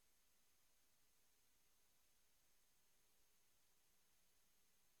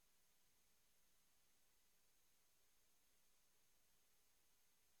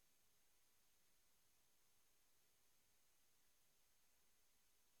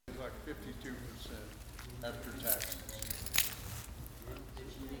like 52% after taxes.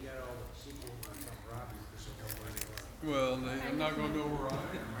 Well, I'm not going to know where I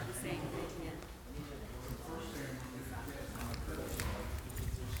am.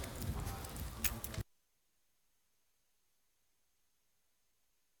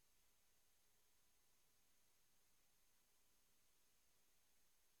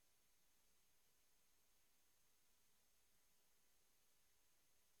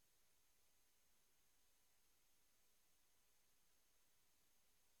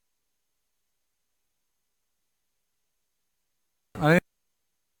 I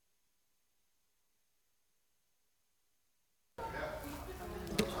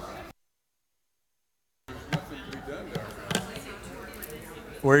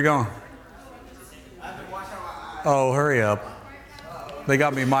Where are you going? Oh, hurry up. They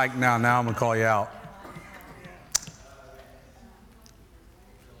got me mic'd now. Now I'm going to call you out.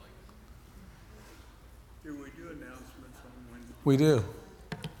 Do we do announcements on Wednesday? We do.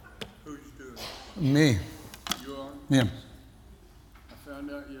 Who's doing it? Me. You are? Yeah. I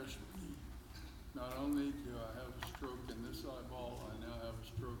found out yesterday, not only do I have a stroke in this eyeball, I now have a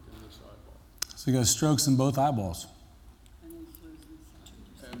stroke in this eyeball. So you got strokes in both eyeballs.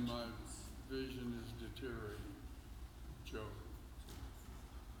 And my vision is deteriorating.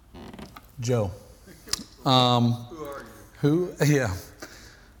 Joe. Who are you? Yeah.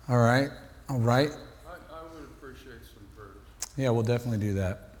 All right. I would appreciate some prayers. Yeah, we'll definitely do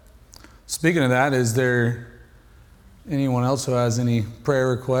that. Speaking of that, is there anyone else who has any prayer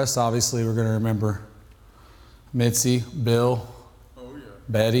requests? Obviously, we're going to remember Mitzi, Bill, Oh, yeah.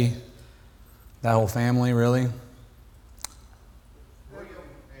 Betty, that whole family, really. William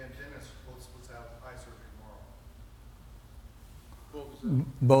and Dennis both have eye surgery tomorrow. What was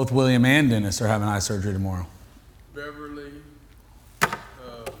that? Both William and Dennis are having eye surgery tomorrow. Beverly has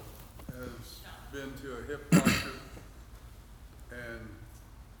been to a hip doctor, and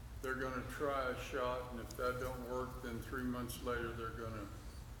they're going to try a shot, and if that don't work, then 3 months later they're going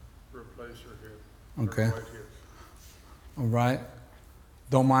to replace her hip. Okay. Her right hip. All right.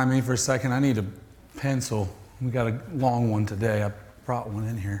 Don't mind me for a second. I need a pencil. We got a long one today. I brought one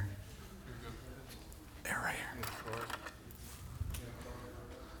in here. There, right here.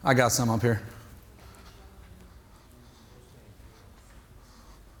 I got some up here.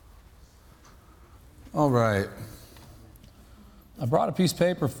 All right. I brought a piece of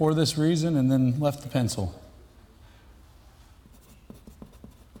paper for this reason and then left the pencil.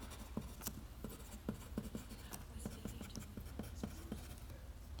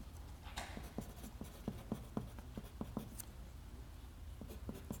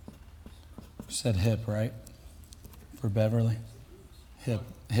 You said hip, right? For Beverly? Hip,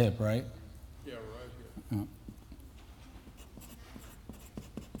 right? Yeah, right here. Yeah.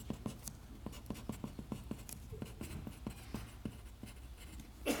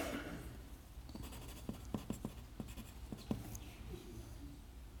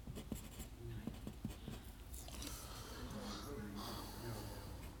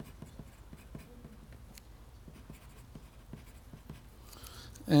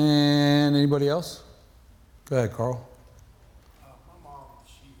 And anybody else? Go ahead, Carl. My mom,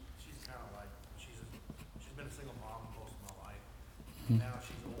 she's kind of like, she's been a single mom most of my life. Now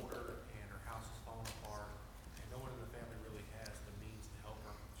she's older and her house is falling apart, and no one in the family really has the means to help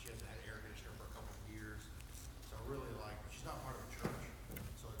her. She hasn't had air conditioner for a couple of years, so really like, she's not part of the church,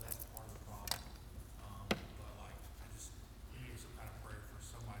 so that's part of the problem. But like, I just need some kind of prayer for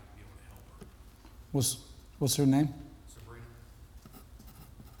somebody to be able to help her. What's her name? Sabrina.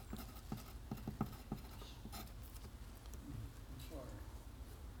 Sorry.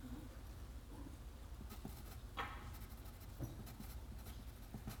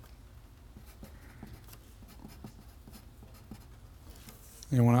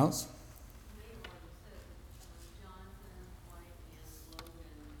 Anyone else?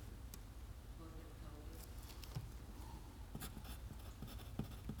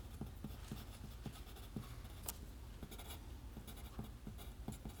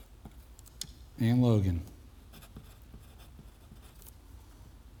 And Logan.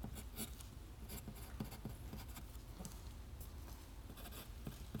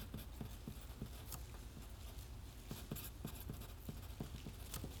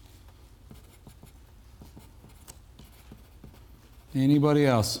 Anybody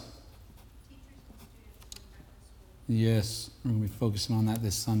else? Yes, we're going to be focusing on that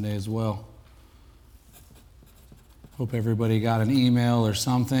this Sunday as well. Hope everybody got an email or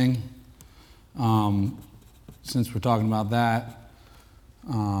something. Since we're talking about that,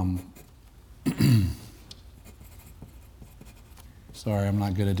 Sorry, I'm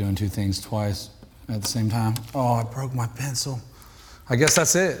not good at doing two things twice at the same time. Oh, I broke my pencil. I guess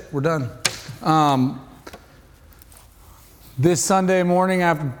that's it. We're done. This Sunday morning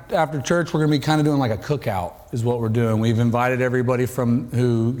after church, we're going to be kind of doing like a cookout is what we're doing. We've invited everybody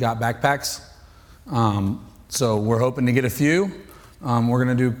who got backpacks. So we're hoping to get a few. We're going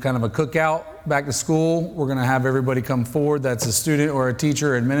to do kind of a cookout back to school. We're going to have everybody come forward that's a student or a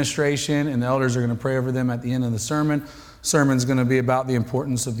teacher or administration, and the elders are going to pray over them at the end of the sermon. Sermon's going to be about the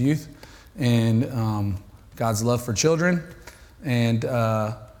importance of youth and God's love for children. And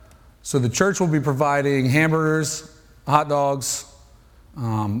so the church will be providing hamburgers, hot dogs,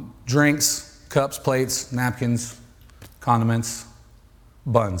 drinks, cups, plates, napkins, condiments,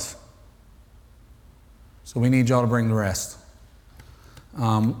 buns. So we need y'all to bring the rest.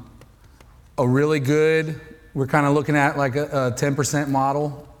 A really good, we're kind of looking at like a 10%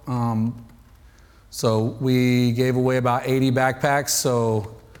 model. So we gave away about 80 backpacks.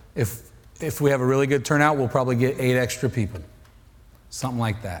 So if we have a really good turnout, we'll probably get 8 extra people. Something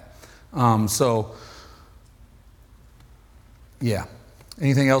like that. Yeah.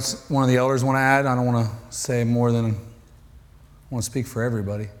 Anything else one of the elders want to add? I don't want to say more than I want to speak for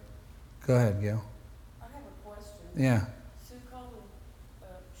everybody. Go ahead, Gail. I have a question. Yeah. Sue Coleman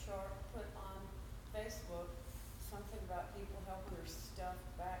Sharp put on Facebook something about people helping her stuff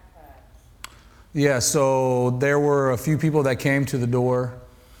backpacks. Yeah, so there were a few people that came to the door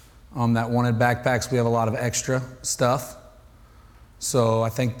that wanted backpacks. We have a lot of extra stuff. So I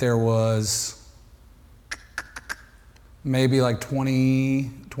think there was maybe like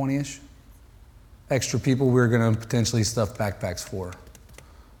 20-ish extra people we were going to potentially stuff backpacks for.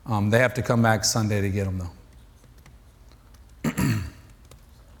 They have to come back Sunday to get them, though.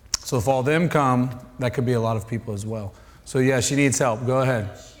 So if all of them come, that could be a lot of people as well. So yeah, she needs help. Go ahead.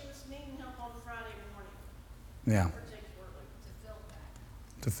 She was needing help on Friday morning, Yeah, particularly,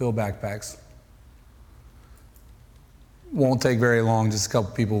 to to fill back. fill backpacks. Won't take very long. Just a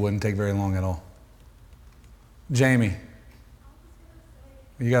couple people wouldn't take very long at all. Jamie,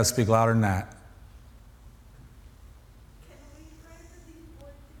 you got to speak louder than that. Can we pray for these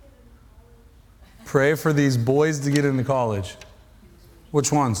boys to get into college? Pray for these boys to get into college.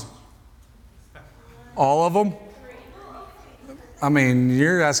 Which ones? All of them? I mean,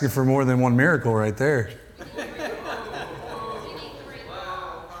 you're asking for more than one miracle right there.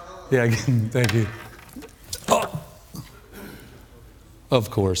 Yeah, thank you. Oh. Of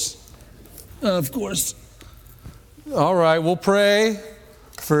course. Of course. All right, we'll pray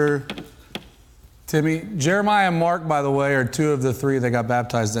for Timmy. Jeremiah and Mark, by the way, are 2 of the 3 that got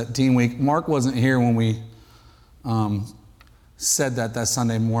baptized at Teen Week. Mark wasn't here when we said that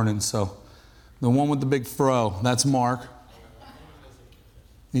Sunday morning. So the one with the big fro, that's Mark.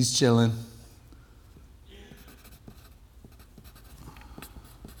 He's chilling.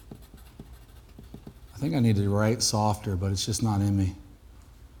 I think I need to write softer, but it's just not in me.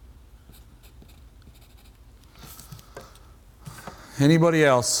 Anybody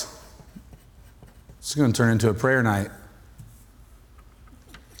else? It's going to turn into a prayer night. I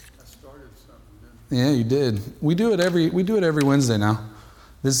started something, didn't Yeah, you did. We do it every Wednesday now.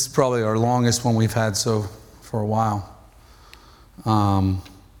 This is probably our longest one we've had for a while.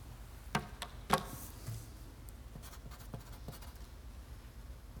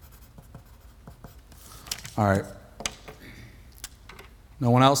 All right.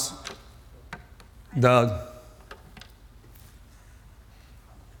 No one else? Doug.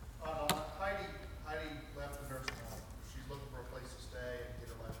 Heidi left the nursing home. She's looking for a place to stay and get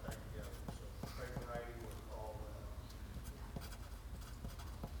her life back together. So pray for Heidi with all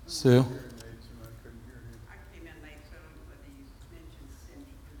Sue. I couldn't hear him. I came in late, so but you mentioned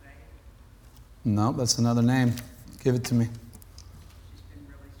Cindy Gouveia. No, that's another name. Give it to me. She's been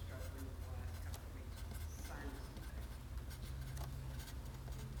really struggling the last couple of weeks with sinus infection.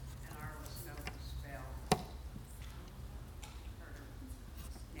 And our snow spell hurt her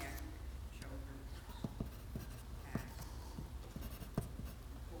neck, shoulders, back,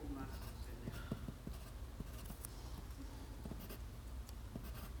 pull muscles in there.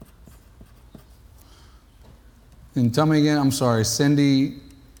 And tell me again, I'm sorry, Cindy.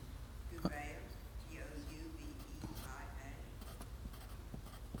 Gouveia, Gouveia.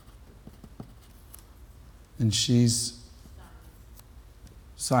 And she's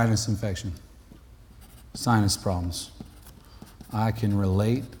sinus infection, sinus problems. I can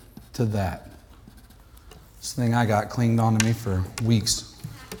relate to that. This thing I got clinged onto me for weeks.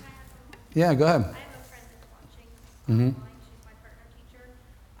 Yeah, go ahead. I have a friend that's watching Mhm. online. She's my partner teacher.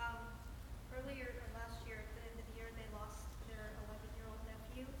 Earlier or last year, at the end of the year, they lost their 11-year-old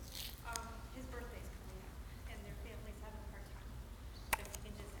nephew. His birthday's coming up, and their family's having a hard time.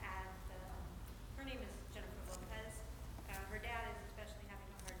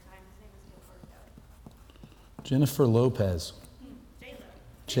 Jennifer Lopez. J-Lo.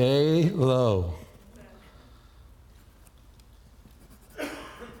 J-Lo.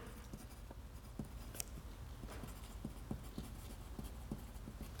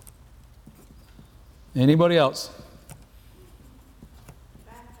 Anybody else?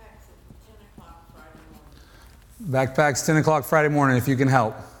 Backpacks at 10 o'clock Friday morning. Backpacks, 10 o'clock Friday morning, if you can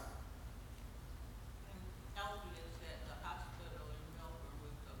help. And Elvie is at the hospital in Melbourne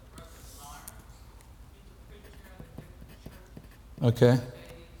with a broken arm. He's a preacher at a different church. Okay. Today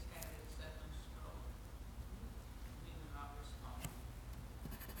he's had his second stroke. We will not respond.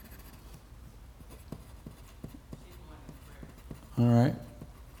 She's going in prayer. All right.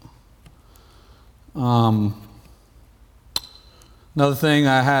 Another thing,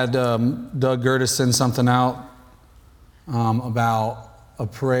 I had Doug Gertis send something out about a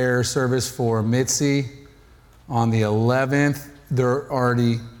prayer service for Mitzi on the 11th. They're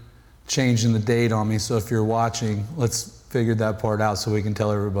already changing the date on me, so if you're watching, let's figure that part out so we can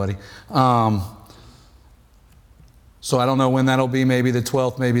tell everybody. So I don't know when that'll be, maybe the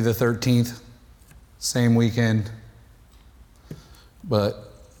 12th, maybe the 13th, same weekend. But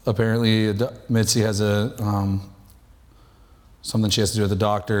apparently Mitzi has something she has to do with the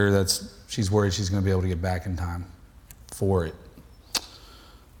doctor she's worried she's going to be able to get back in time for it.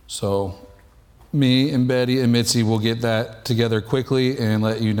 So me and Betty and Mitzi will get that together quickly and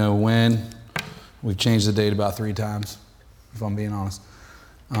let you know when. We've changed the date about 3 times, if I'm being honest.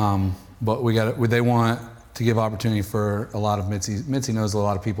 But they want to give opportunity for a lot of Mitzi. Mitzi knows a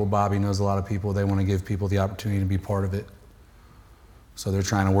lot of people. Bobby knows a lot of people. They want to give people the opportunity to be part of it. So they're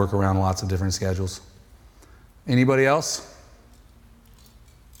trying to work around lots of different schedules. Anybody else?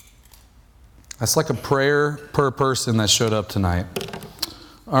 That's like a prayer per person that showed up tonight.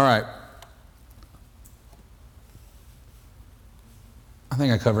 All right. I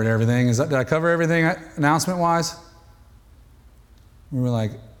think I covered everything. Did I cover everything announcement-wise? We were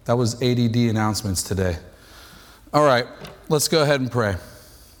like, that was ADD announcements today. All right, let's go ahead and pray.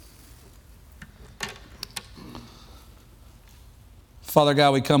 Father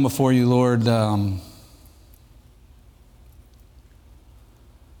God, we come before you, Lord.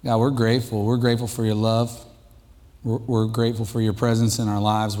 God, we're grateful. We're grateful for your love. We're grateful for your presence in our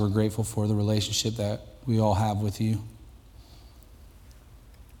lives. We're grateful for the relationship that we all have with you.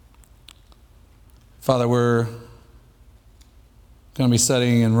 Father, we're going to be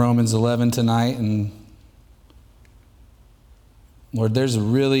studying in Romans 11 tonight. And Lord, there's a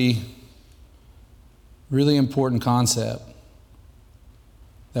really, really important concept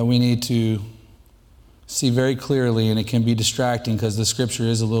that we need to see very clearly, and it can be distracting because the scripture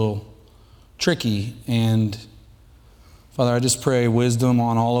is a little tricky. And Father, I just pray wisdom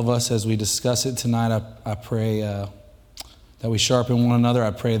on all of us as we discuss it tonight. I pray that we sharpen one another.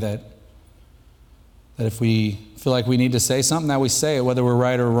 I pray that if we feel like we need to say something, that we say it, whether we're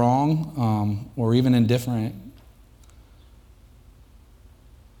right or wrong, or even indifferent.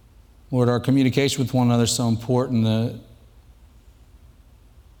 Lord, our communication with one another is so important.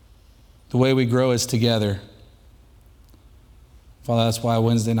 The way we grow is together. Father, that's why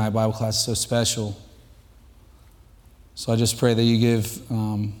Wednesday night Bible class is so special. So I just pray that you give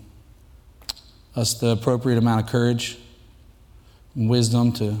us the appropriate amount of courage and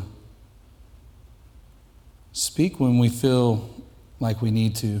wisdom to speak when we feel like we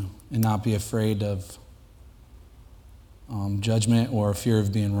need to and not be afraid of judgment or fear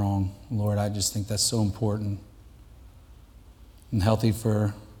of being wrong. Lord, I just think that's so important and healthy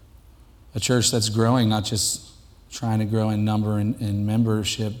for a church that's growing, not just trying to grow in number and in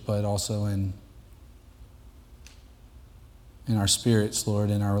membership, but also in our spirits, Lord,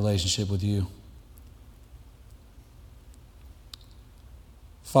 in our relationship with you.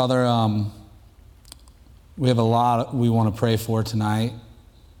 Father, we have a lot we want to pray for tonight.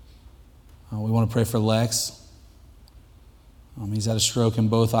 We want to pray for Lex. He's had a stroke in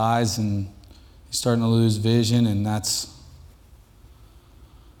both eyes, and he's starting to lose vision, and that's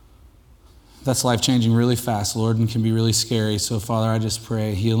life-changing really fast, Lord, and can be really scary. So, Father, I just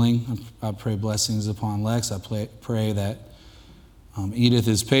pray healing. I pray blessings upon Lex. I pray that Edith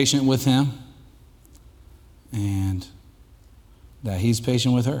is patient with him and that he's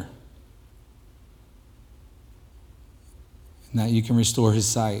patient with her. And that you can restore his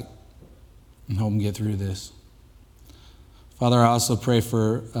sight and help him get through this. Father, I also pray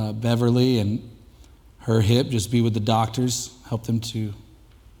for Beverly and her hip. Just be with the doctors. Help them to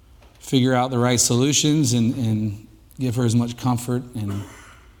figure out the right solutions and give her as much comfort and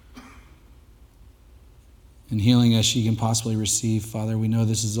healing as she can possibly receive. Father, we know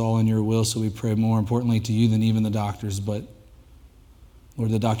this is all in your will, so we pray more importantly to you than even the doctors. But,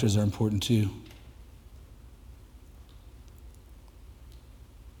 Lord, the doctors are important too.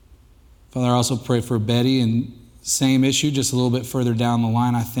 Father, I also pray for Betty, and same issue, just a little bit further down the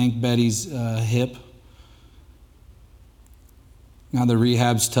line. I think Betty's hip. Now the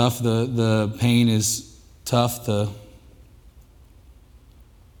rehab's tough, the pain is tough,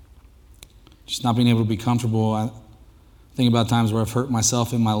 just not being able to be comfortable. I think about times where I've hurt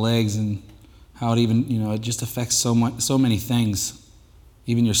myself in my legs and how it even, it just affects so many things.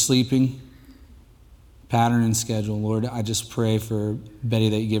 Even your sleeping pattern and schedule. Lord, I just pray for Betty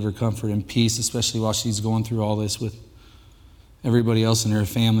that you give her comfort and peace, especially while she's going through all this with everybody else in her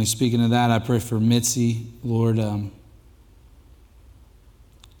family. Speaking of that, I pray for Mitzi, Lord.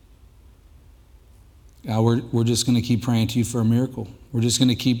 We're just going to keep praying to you for a miracle. We're just going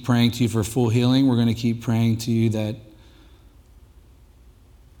to keep praying to you for full healing. We're going to keep praying to you that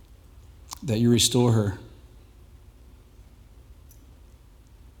you restore her.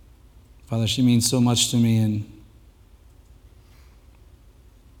 Father, she means so much to me, and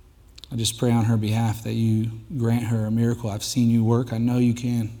I just pray on her behalf that you grant her a miracle. I've seen you work. I know you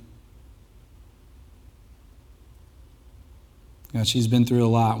can. God, she's been through a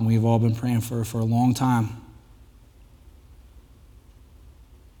lot, and we've all been praying for her for a long time.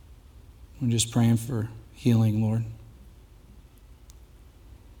 We're just praying for healing, Lord.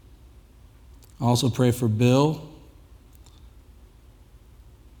 I also pray for Bill.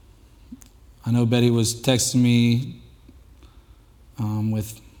 I know Betty was texting me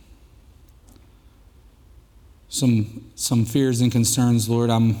with some fears and concerns,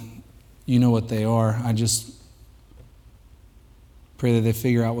 Lord. You know what they are. I just pray that they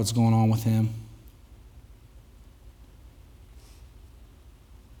figure out what's going on with him.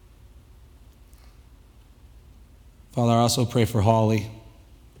 Father, I also pray for Holly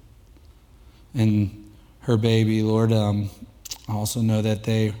and her baby, Lord. I also know that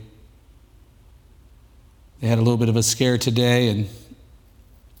they had a little bit of a scare today, and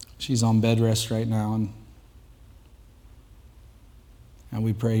she's on bed rest right now, and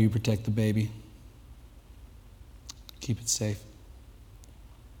we pray you protect the baby. Keep it safe.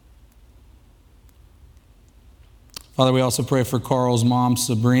 Father, we also pray for Carl's mom,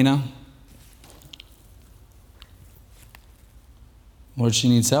 Sabrina. Lord, she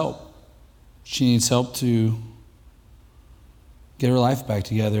needs help. She needs help to get her life back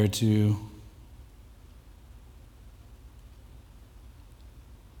together, to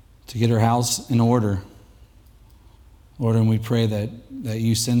get her house in order. Lord, and we pray that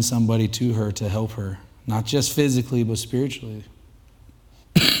you send somebody to her to help her, not just physically, but spiritually.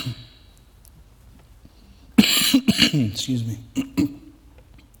 Excuse me.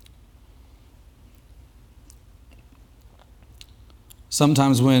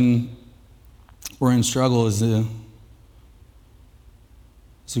 Sometimes when we're in struggle it's a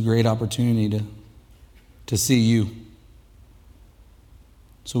great opportunity to see you.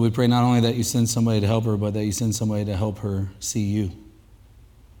 So we pray not only that you send somebody to help her, but that you send somebody to help her see you,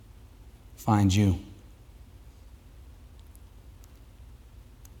 find you.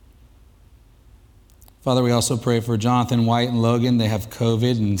 Father, we also pray for Jonathan White and Logan. They have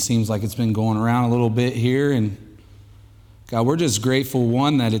COVID, and it seems like it's been going around a little bit here. And God, we're just grateful,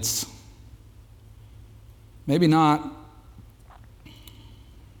 one, that it's maybe not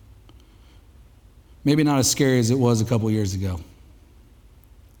as scary as it was a couple years ago.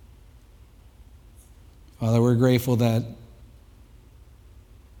 Father, we're grateful that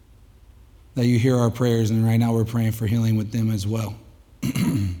you hear our prayers, and right now we're praying for healing with them as well.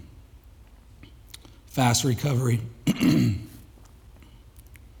 Fast recovery.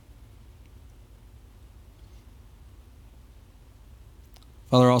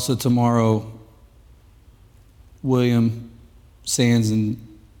 Father, also tomorrow, William Sands and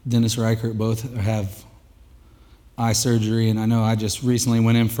Dennis Reichert both have eye surgery, and I know I just recently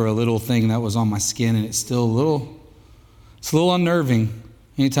went in for a little thing that was on my skin, and it's still a little unnerving.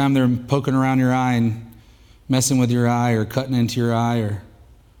 Anytime they're poking around your eye and messing with your eye or cutting into your eye, or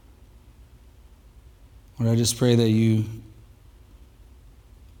Lord, I just pray that you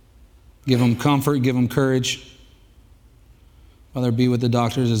give them comfort, give them courage. Father, be with the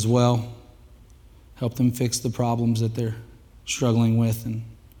doctors as well. Help them fix the problems that they're struggling with, and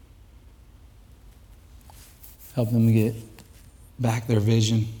help them to get back their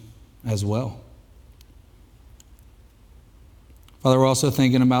vision as well. Father, we're also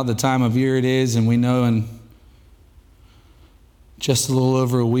thinking about the time of year it is, and we know in just a little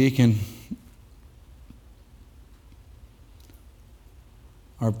over a week, and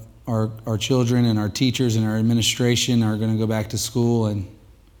our children and our teachers and our administration are going to go back to school. And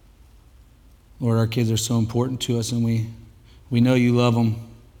Lord, our kids are so important to us, and we know you love them.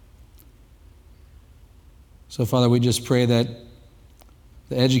 So Father, we just pray that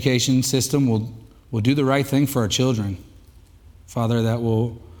the education system will do the right thing for our children. Father, that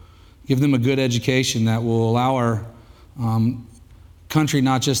will give them a good education, that will allow our country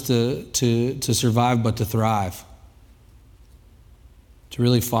not just to survive, but to thrive. To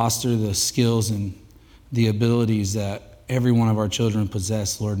really foster the skills and the abilities that every one of our children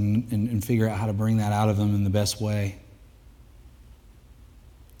possess, Lord, and figure out how to bring that out of them in the best way.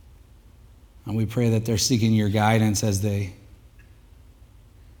 And we pray that they're seeking your guidance as they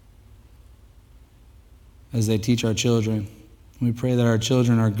teach our children. We pray that our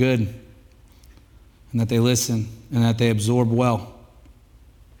children are good and that they listen and that they absorb well.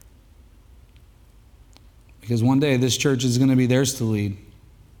 Because one day this church is going to be theirs to lead,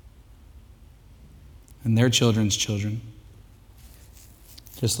 and their children's children,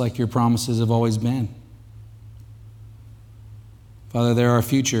 just like your promises have always been. Father, they're our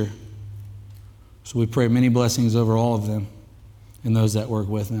future, so we pray many blessings over all of them and those that work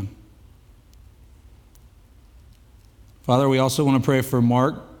with them. Father, we also want to pray for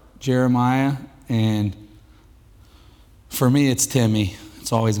Mark, Jeremiah, and for me it's Timmy.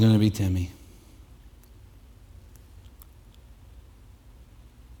 It's always going to be Timmy.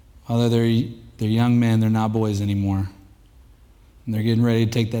 Father, they're young men, they're not boys anymore. And they're getting ready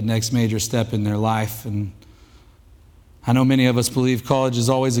to take that next major step in their life. And I know many of us believe college is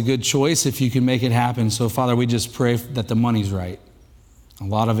always a good choice if you can make it happen. So, Father, we just pray that the money's right. A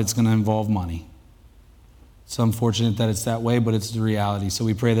lot of it's going to involve money. It's unfortunate that it's that way, but it's the reality. So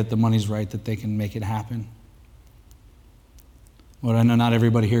we pray that the money's right, that they can make it happen. Lord, I know not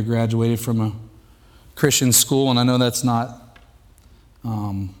everybody here graduated from a Christian school, and I know that's not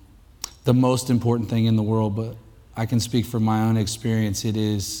the most important thing in the world, but I can speak from my own experience. It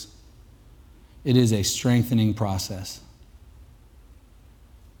is a strengthening process.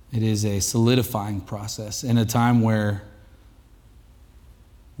 It is a solidifying process in a time where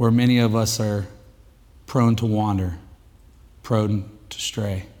many of us are prone to wander, prone to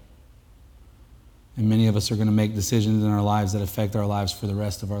stray. And many of us are going to make decisions in our lives that affect our lives for the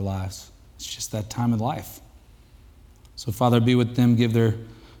rest of our lives. It's just that time of life. So, Father, be with them, give their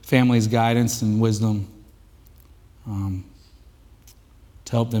families guidance and wisdom to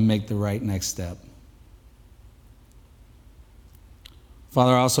help them make the right next step.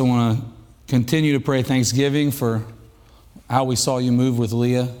 Father, I also want to continue to pray thanksgiving for how we saw you move with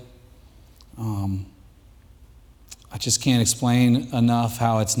Leah. I just can't explain enough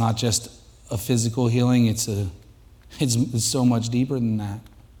how it's not just a physical healing, it's so much deeper than that.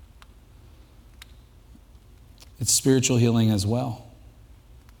 It's spiritual healing as well.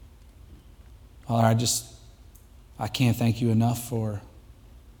 Father, I can't thank you enough for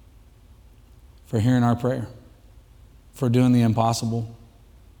hearing our prayer, for doing the impossible,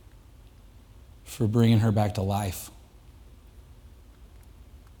 for bringing her back to life.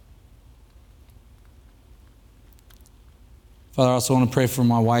 Father, I also want to pray for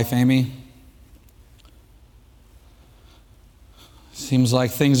my wife, Amy. Seems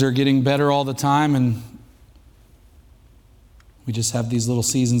like things are getting better all the time, and we just have these little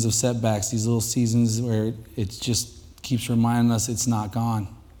seasons of setbacks, these little seasons where it just keeps reminding us it's not gone.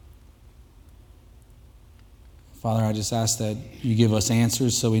 Father, I just ask that you give us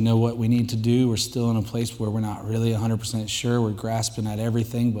answers so we know what we need to do. We're still in a place where we're not really 100% sure. We're grasping at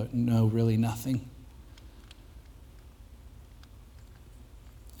everything, but no, really nothing.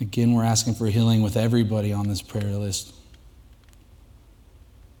 Again, we're asking for healing with everybody on this prayer list.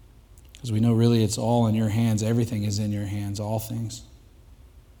 Because we know really it's all in your hands. Everything is in your hands, all things.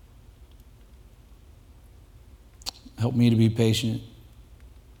 Help me to be patient.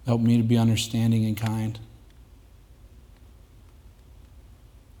 Help me to be understanding and kind.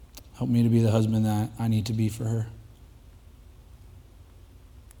 Help me to be the husband that I need to be for her.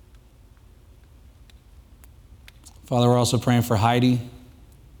 Father, we're also praying for Heidi.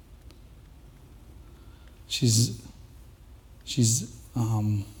 She's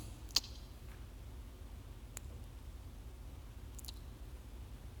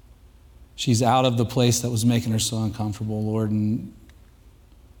out of the place that was making her so uncomfortable, Lord, and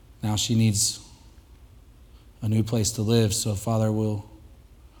now she needs a new place to live. So, Father, we're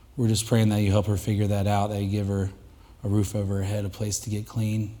just praying that you help her figure that out, that you give her a roof over her head, a place to get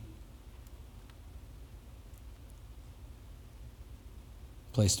clean,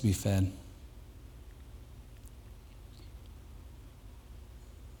 a place to be fed.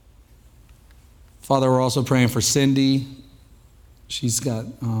 Father, we're also praying for Cindy. She's got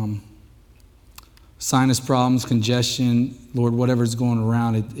sinus problems, congestion. Lord, whatever's going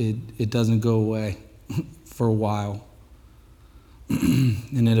around, it doesn't go away for a while.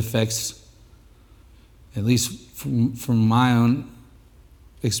 And it affects, at least from my own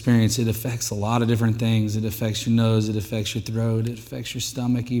experience. It affects a lot of different things. It affects your nose, it affects your throat, it affects your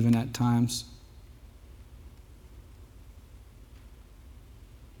stomach even at times.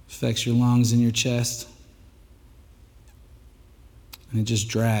 It affects your lungs and your chest. And it just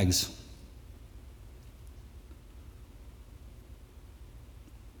drags.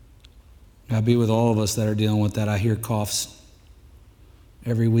 God be with all of us that are dealing with that. I hear coughs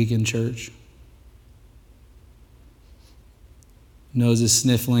every week in church. Noses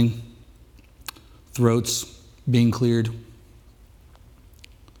sniffling, throats being cleared.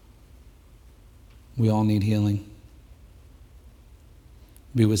 We all need healing.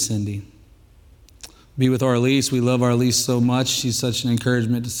 Be with Cindy. Be with Arlise. We love Arlise so much. She's such an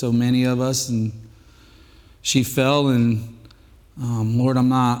encouragement to so many of us. And she fell, and Lord, I'm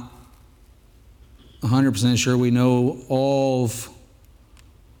not 100% sure we know all of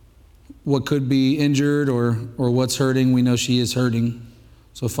what could be injured or what's hurting. We know she is hurting.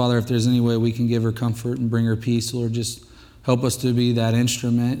 So, Father, if there's any way we can give her comfort and bring her peace, Lord, just help us to be that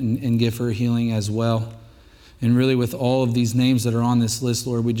instrument and give her healing as well. And really, with all of these names that are on this list,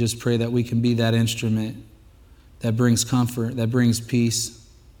 Lord, we just pray that we can be that instrument that brings comfort, that brings peace,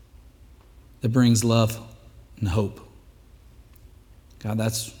 that brings love and hope. God,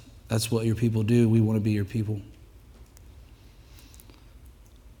 that's what your people do. We want to be your people.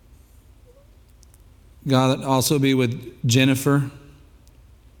 God, also be with Jennifer.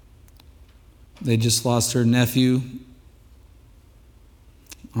 They just lost her nephew.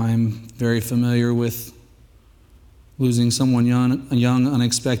 I'm very familiar with losing someone young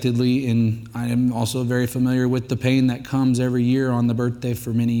unexpectedly, and I am also very familiar with the pain that comes every year on the birthday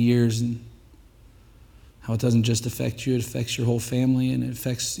for many years, and how it doesn't just affect you, it affects your whole family, and it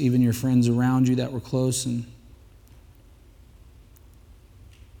affects even your friends around you that were close. And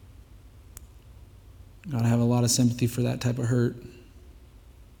God, I have a lot of sympathy for that type of hurt.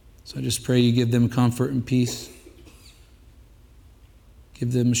 So I just pray you give them comfort and peace.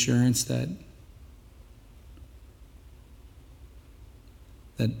 Give them assurance that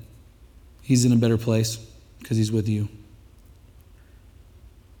he's in a better place because he's with you.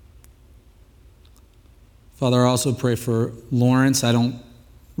 Father, I also pray for Lawrence. I don't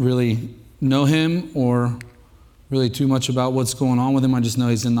really know him or really too much about what's going on with him. I just know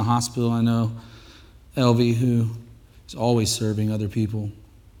he's in the hospital. I know Elvie, who is always serving other people,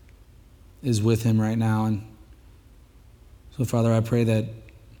 is with him right now. And so, Father, I pray that,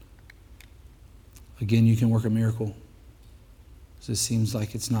 again, you can work a miracle. This seems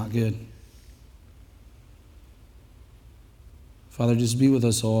like it's not good. Father, just be with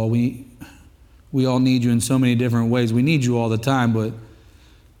us all. We all need you in so many different ways. We need you all the time, but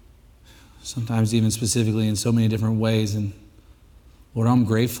sometimes even specifically in so many different ways. And Lord, I'm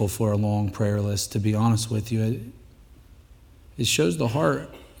grateful for a long prayer list, to be honest with you. It shows the heart.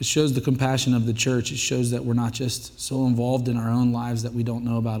 It shows the compassion of the church. It shows that we're not just so involved in our own lives that we don't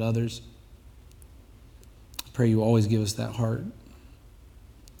know about others. I pray you always give us that heart.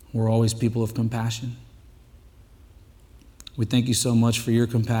 We're always people of compassion. We thank you so much for your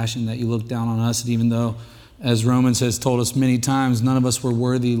compassion, that you look down on us. And even though, as Romans has told us many times, none of us were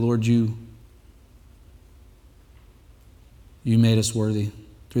worthy, Lord, you made us worthy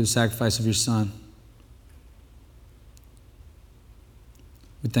through the sacrifice of your Son.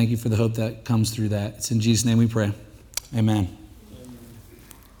 We thank you for the hope that comes through that. It's in Jesus' name we pray. Amen.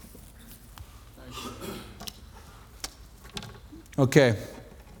 Okay.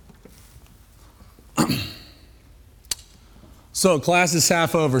 So class is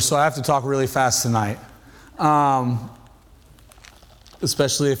half over, so I have to talk really fast tonight.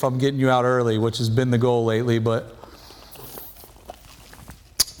 Especially if I'm getting you out early, which has been the goal lately, but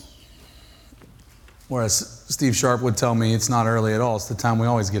whereas Steve Sharp would tell me it's not early at all, it's the time we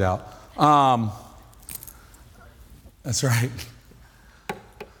always get out. That's right.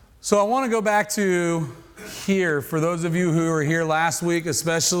 So I want to go back to here, for those of you who were here last week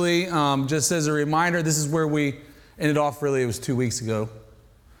especially, just as a reminder, this is where we ended off. Really, it was 2 weeks ago,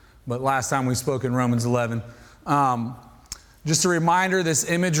 but last time we spoke in Romans 11. Just a reminder, this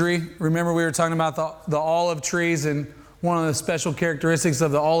imagery, remember we were talking about the olive trees, and one of the special characteristics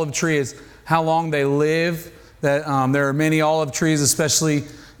of the olive tree is how long they live. That there are many olive trees, especially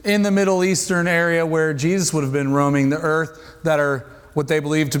in the Middle Eastern area where Jesus would have been roaming the earth, that are what they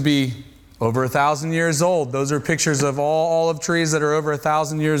believe to be over 1,000 years old. Those are pictures of all olive trees that are over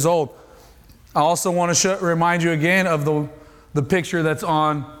 1,000 years old. I also want to remind you again of the picture that's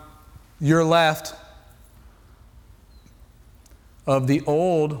on your left of the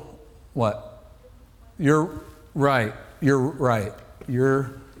old, what? You're right. You're right.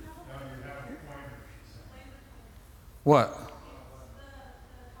 You're... What?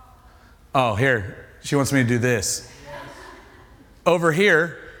 Oh, here. She wants me to do this. Over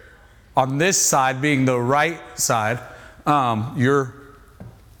here, on this side being the right side, your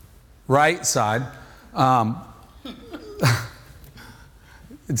right side,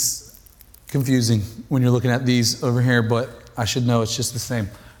 it's confusing when you're looking at these over here, but I should know it's just the same.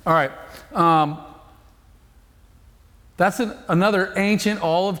 All right. That's another ancient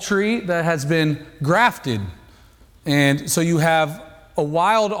olive tree that has been grafted. And so you have a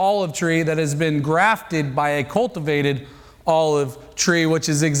wild olive tree that has been grafted by a cultivated olive tree, which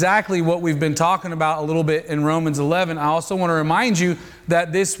is exactly what we've been talking about a little bit in Romans 11. I also want to remind you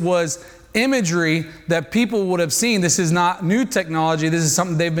that this was imagery that people would have seen. This is not new technology. This is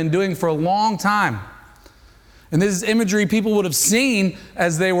something they've been doing for a long time. And this is imagery people would have seen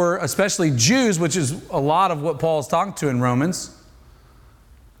as they were, especially Jews, which is a lot of what Paul is talking to in Romans.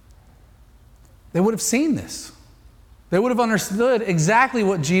 They would have seen this. They would have understood exactly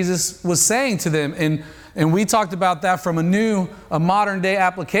what Jesus was saying to them. And we talked about that from a modern day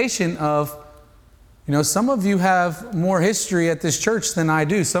application of, some of you have more history at this church than I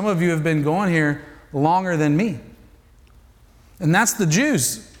do. Some of you have been going here longer than me. And that's the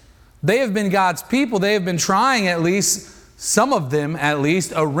Jews. They have been God's people. They have been trying, at least, some of them at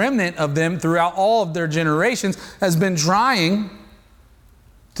least, a remnant of them throughout all of their generations, has been trying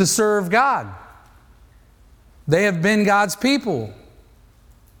to serve God. They have been God's people.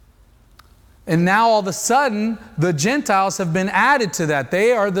 And now all of a sudden, the Gentiles have been added to that.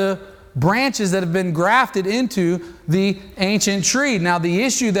 They are the branches that have been grafted into the ancient tree. Now, the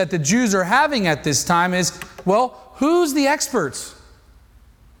issue that the Jews are having at this time is, well, who's the experts?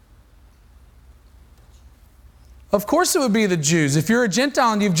 Of course it would be the Jews. If you're a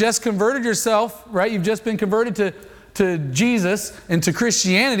Gentile and you've just converted yourself, right? You've just been converted to Jesus and to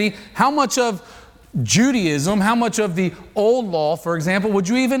Christianity, how much of Judaism, how much of the old law, for example, would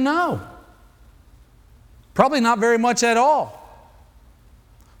you even know? Probably not very much at all.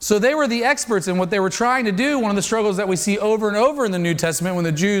 So they were the experts in what they were trying to do. One of the struggles that we see over and over in the New Testament when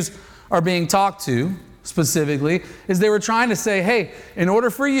the Jews are being talked to specifically is they were trying to say, hey, in order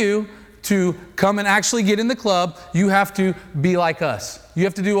for you to come and actually get in the club, you have to be like us. You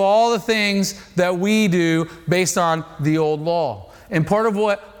have to do all the things that we do based on the old law. And part of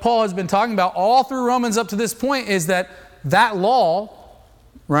what Paul has been talking about all through Romans up to this point is that law,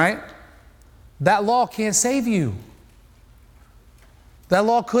 right? That law can't save you. That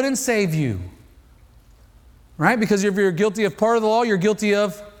law couldn't save you. Right? Because if you're guilty of part of the law, you're guilty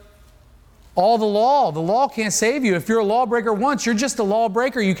of all the law. The law can't save you. If you're a lawbreaker once, you're just a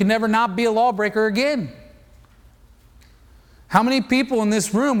lawbreaker. You can never not be a lawbreaker again. How many people in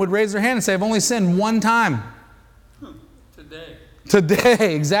this room would raise their hand and say, I've only sinned one time?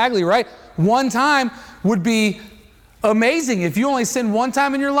 Today, exactly, right? One time would be amazing. If you only sinned one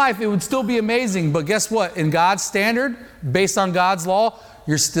time in your life, it would still be amazing. But guess what? In God's standard, based on God's law,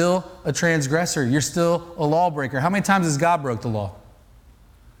 you're still a transgressor. You're still a lawbreaker. How many times has God broke the law?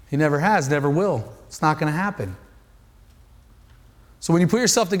 He never has, never will. It's not going to happen. So when you put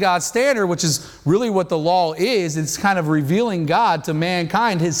yourself to God's standard, which is really what the law is, it's kind of revealing God to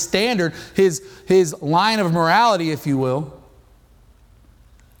mankind, His standard, His line of morality, if you will.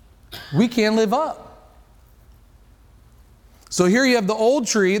 We can't live up. So here you have the old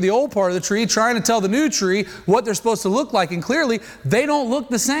tree, the old part of the tree, trying to tell the new tree what they're supposed to look like. And clearly, they don't look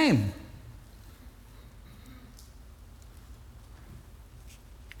the same.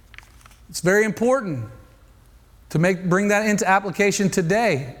 It's very important to bring that into application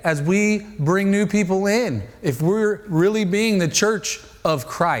today as we bring new people in. If we're really being the church of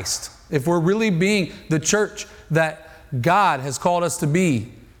Christ, if we're really being the church that God has called us to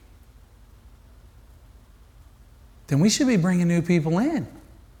be, then we should be bringing new people in.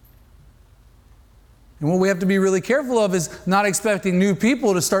 And what we have to be really careful of is not expecting new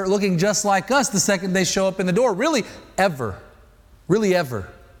people to start looking just like us the second they show up in the door. Really, ever. Really, ever.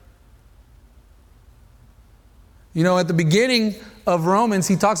 At the beginning of Romans,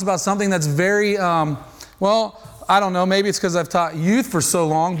 he talks about something that's very, I don't know, maybe it's because I've taught youth for so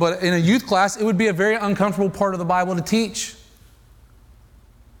long, but in a youth class, it would be a very uncomfortable part of the Bible to teach.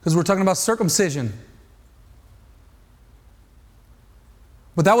 Because we're talking about circumcision.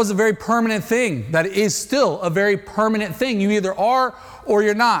 But that was a very permanent thing. That is still a very permanent thing. You either are or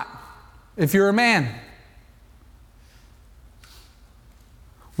you're not, if you're a man.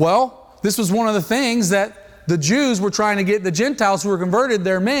 Well, this was one of the things that the Jews were trying to get the Gentiles who were converted,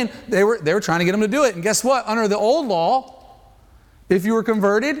 their men, they were trying to get them to do it. And guess what? Under the old law, if you were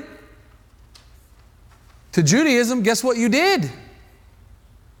converted to Judaism, guess what you did?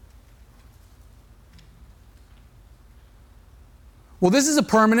 Well, this is a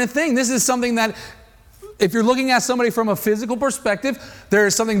permanent thing. This is something that, if you're looking at somebody from a physical perspective, there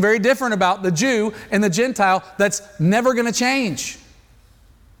is something very different about the Jew and the Gentile that's never going to change.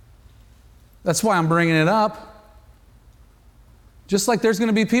 That's why I'm bringing it up. Just like there's going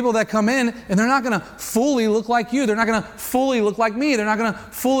to be people that come in and they're not going to fully look like you. They're not going to fully look like me. They're not going to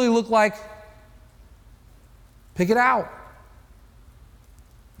fully look like... Pick it out.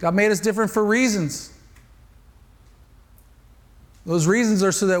 God made us different for reasons. Those reasons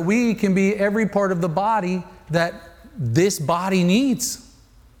are so that we can be every part of the body that this body needs.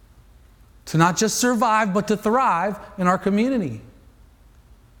 To not just survive, but to thrive in our community.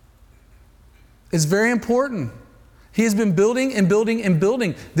 It's very important. He has been building and building and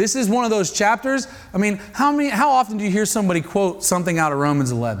building. This is one of those chapters. I mean, how often do you hear somebody quote something out of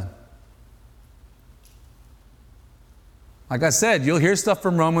Romans 11? Like I said, you'll hear stuff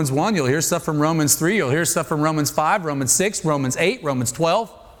from Romans 1, you'll hear stuff from Romans 3, you'll hear stuff from Romans 5, Romans 6, Romans 8, Romans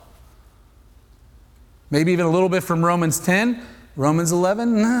 12. Maybe even a little bit from Romans 10. Romans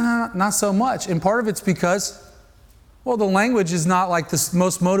 11, not so much. And part of it's because, well, the language is not like the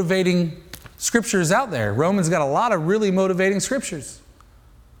most motivating scriptures out there. Romans got a lot of really motivating scriptures.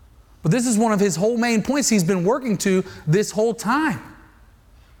 But this is one of his whole main points he's been working to this whole time.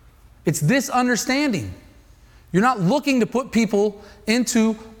 It's this understanding. You're not looking to put people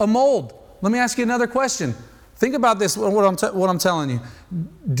into a mold. Let me ask you another question. Think about this, what I'm telling you.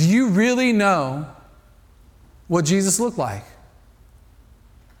 Do you really know what Jesus looked like?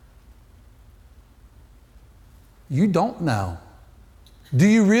 You don't know. Do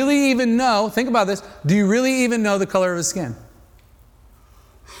you really even know, think about this, do you really even know the color of his skin?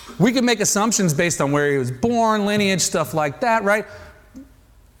 We can make assumptions based on where he was born, lineage, stuff like that, right?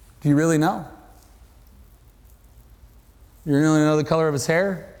 Do you really know? You really know the color of his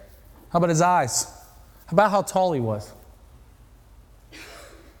hair? How about his eyes? How about how tall he was?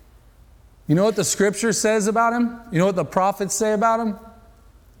 You know what the scripture says about him? You know what the prophets say about him?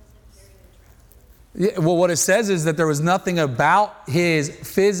 Yeah, well, what it says is that there was nothing about his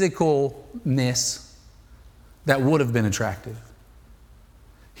physicalness that would have been attractive.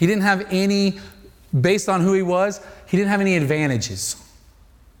 He didn't have any, based on who he was, he didn't have any advantages.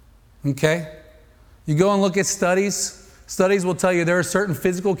 Okay? You go and look at studies. Studies will tell you there are certain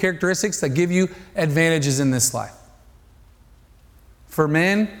physical characteristics that give you advantages in this life. For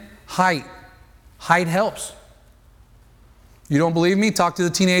men, height. Height helps. You don't believe me? Talk to the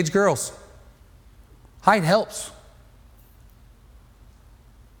teenage girls. Height helps.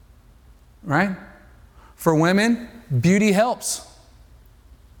 Right? For women, beauty helps.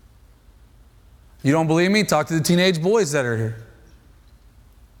 You don't believe me? Talk to the teenage boys that are here.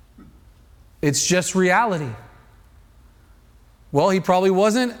 It's just reality. Well, he probably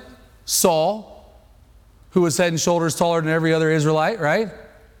wasn't Saul, who was head and shoulders taller than every other Israelite, right?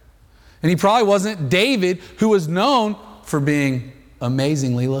 And he probably wasn't David, who was known for being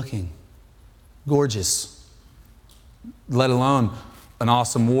amazingly looking. Gorgeous. Let alone an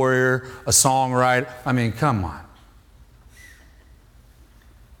awesome warrior, a songwriter. I mean, come on.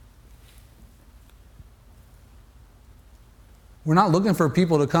 We're not looking for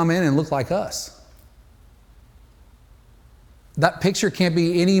people to come in and look like us. That picture can't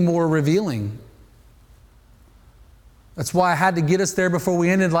be any more revealing. That's why I had to get us there before we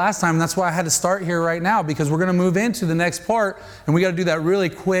ended last time. And that's why I had to start here right now, because we're going to move into the next part and we got to do that really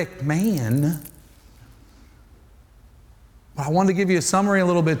quick, man. But I wanted to give you a summary a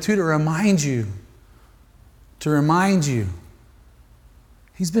little bit too, to remind you.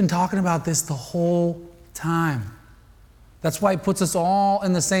 He's been talking about this the whole time. That's why he puts us all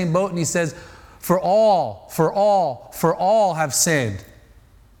in the same boat and he says, for all have sinned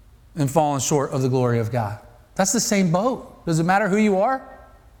and fallen short of the glory of God. That's the same boat. Does it matter who you are?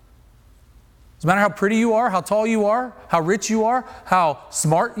 Does it matter how pretty you are, how tall you are, how rich you are, how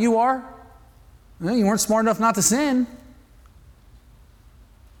smart you are? Well, you weren't smart enough not to sin.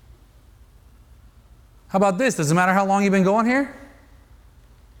 How about this? Does it matter how long you've been going here?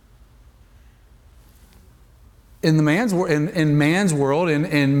 In man's world,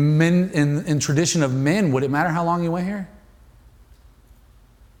 in tradition of men, would it matter how long you went here?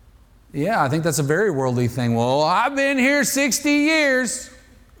 Yeah, I think that's a very worldly thing. Well, I've been here 60 years. It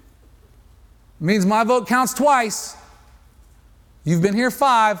means my vote counts twice. You've been here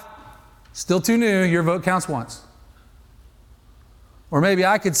 5, still too new, your vote counts once. Or maybe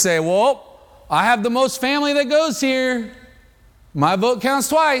I could say, well, I have the most family that goes here. My vote counts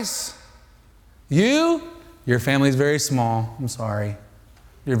twice. Your family's very small. I'm sorry.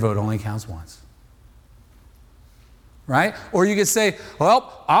 Your vote only counts once. right? Or you could say,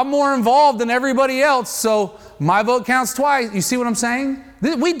 well, I'm more involved than everybody else, so my vote counts twice. You see what I'm saying?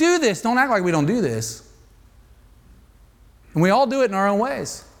 We do this. Don't act like we don't do this. And we all do it in our own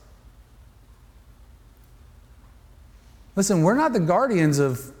ways. Listen, we're not the guardians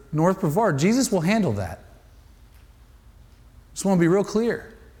of North Brevard. Jesus will handle that. Just want to be real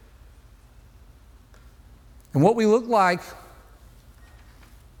clear. And what we look like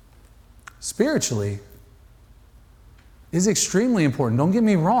spiritually is extremely important. Don't get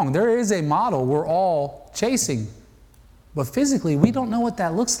me wrong. There is a model we're all chasing. But physically, we don't know what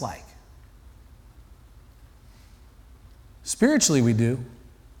that looks like. Spiritually, we do.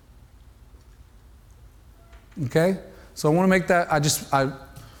 Okay? So I want to make that,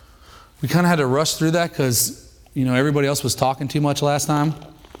 we kind of had to rush through that because, everybody else was talking too much last time.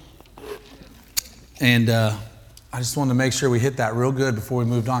 And I just wanted to make sure we hit that real good before we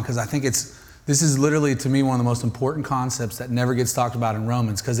moved on, because I think this is literally, to me, one of the most important concepts that never gets talked about in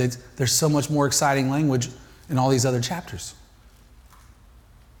Romans, because there's so much more exciting language in all these other chapters.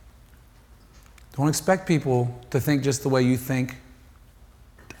 Don't expect people to think just the way you think,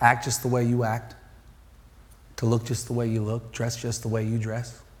 to act just the way you act, to look just the way you look, dress just the way you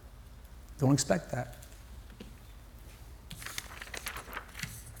dress. Don't expect that.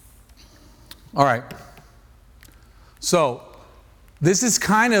 All right. So, this is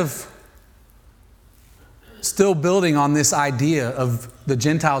kind of still building on this idea of the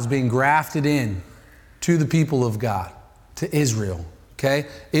Gentiles being grafted in to the people of God, to Israel. Okay?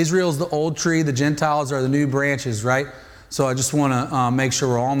 Israel's the old tree, the Gentiles are the new branches, right? So I just want to make sure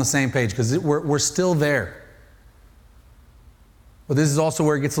we're all on the same page, because we're still there. But this is also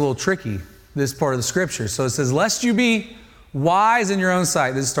where it gets a little tricky, this part of the scripture. So it says, lest you be wise in your own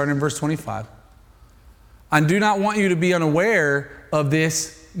sight. This is starting in verse 25. I do not want you to be unaware of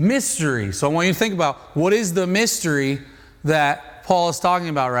this mystery. So I want you to think about, what is the mystery that Paul is talking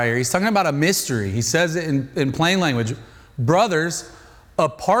about right here? He's talking about a mystery. He says it in plain language. Brothers, a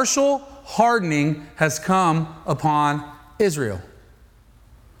partial hardening has come upon Israel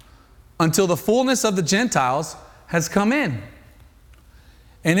until the fullness of the Gentiles has come in.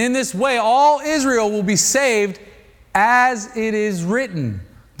 And in this way, all Israel will be saved, as it is written.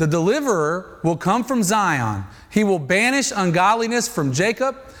 The deliverer will come from Zion. He will banish ungodliness from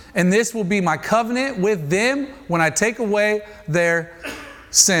Jacob, and this will be my covenant with them when I take away their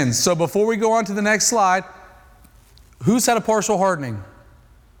sins. So before we go on to the next slide, who's had a partial hardening?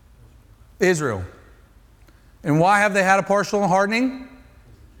 Israel. And why have they had a partial hardening?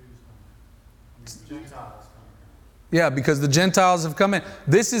 Yeah, because the Gentiles have come in.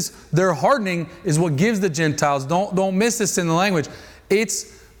 This is, their hardening is what gives the Gentiles. Don't miss this in the language.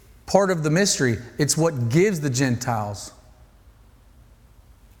 It's part of the mystery. It's what gives the Gentiles,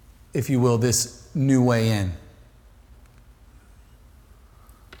 if you will, this new way in.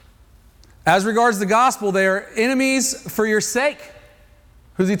 As regards the gospel, they are enemies for your sake.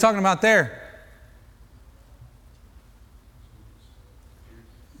 Who's he talking about there?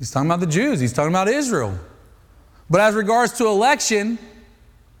 He's talking about the Jews. He's talking about Israel. But as regards to election,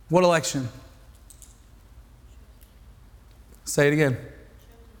 what election? Say it again.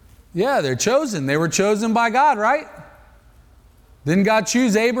 Yeah, they're chosen. They were chosen by God, right? Didn't God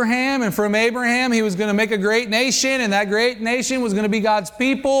choose Abraham? And from Abraham, he was going to make a great nation, and that great nation was going to be God's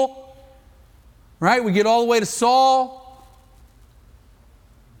people. Right? We get all the way to Saul.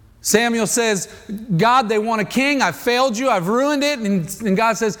 Samuel says, God, they want a king. I've failed you. I've ruined it. And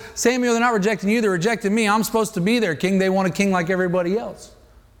God says, Samuel, they're not rejecting you. They're rejecting me. I'm supposed to be their king. They want a king like everybody else.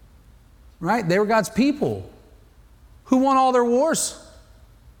 Right? They were God's people. Who won all their wars?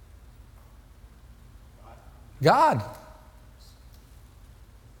 God.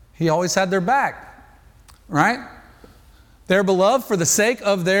 He always had their back. Right? They're beloved for the sake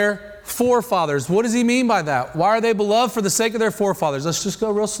of their forefathers. What does he mean by that? Why are they beloved? For the sake of their forefathers. Let's just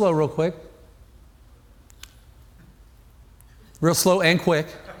go real slow, real quick. Real slow and quick.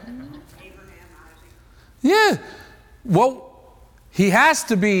 Yeah. Well, he has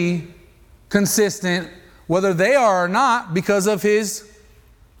to be consistent whether they are or not because of his...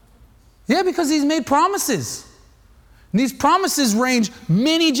 Yeah, because he's made promises. And these promises range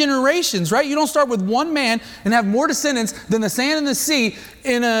many generations, right? You don't start with one man and have more descendants than the sand and the sea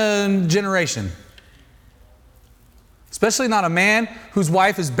in a generation. Especially not a man whose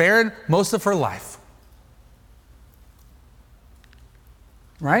wife is barren most of her life.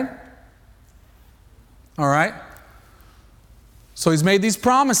 Right? All right? So he's made these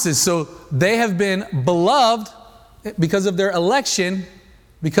promises. So they have been beloved because of their election,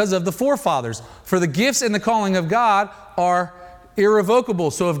 because of the forefathers. For the gifts and the calling of God are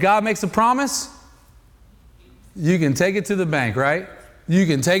irrevocable. So if God makes a promise, You can take it to the bank, right? You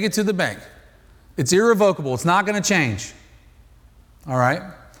can take it to the bank. It's irrevocable. It's not going to change. All right?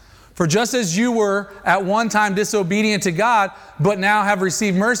 For just as you were at one time disobedient to God, but now have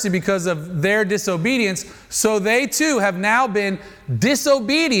received mercy because of their disobedience, so they too have now been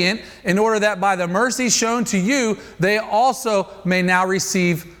disobedient, in order that by the mercy shown to you, they also may now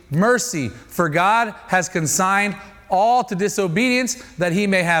receive mercy. For God has consigned all to disobedience, that he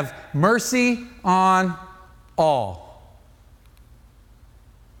may have mercy on all.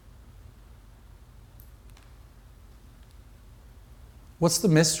 What's the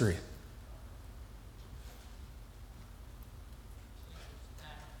mystery?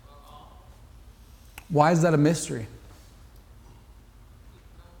 Why is that a mystery?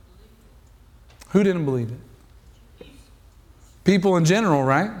 Who didn't believe it? People in general,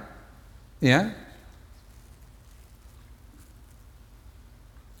 right? Yeah?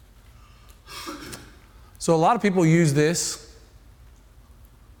 So a lot of people use this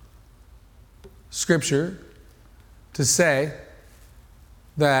scripture to say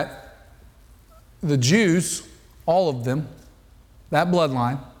that the Jews, all of them, that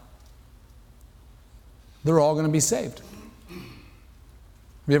bloodline, they're all going to be saved. Have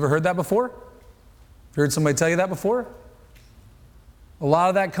you ever heard that before? Have you heard somebody tell you that before? A lot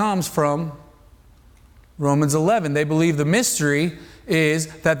of that comes from Romans 11. They believe the mystery is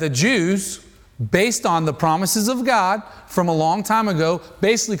that the Jews, based on the promises of God from a long time ago,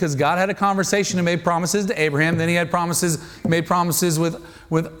 basically because God had a conversation and made promises to Abraham, then he had made promises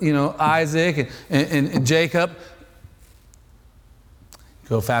with Isaac and Jacob.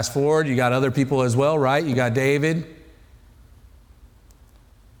 Go fast forward, you got other people as well, right? You got David.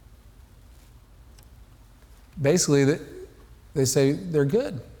 Basically, they say they're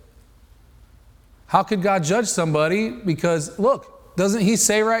good. How could God judge somebody? Because, look, doesn't he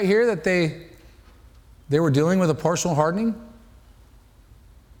say right here that they were dealing with a partial hardening?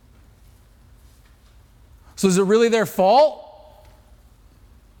 So is it really their fault?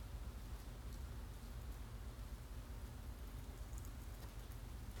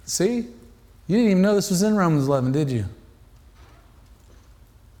 See? You didn't even know this was in Romans 11, did you?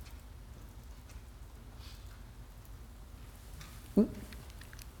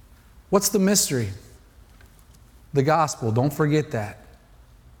 What's the mystery? The gospel. Don't forget that.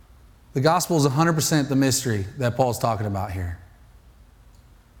 The gospel is 100% the mystery that Paul's talking about here.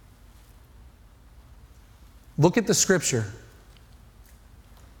 Look at the scripture.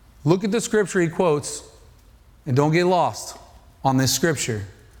 Look at the scripture he quotes, and don't get lost on this scripture,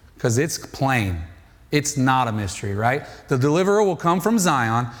 because it's plain. It's not a mystery, right? The deliverer will come from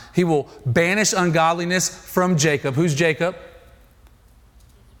Zion. He will banish ungodliness from Jacob. Who's Jacob?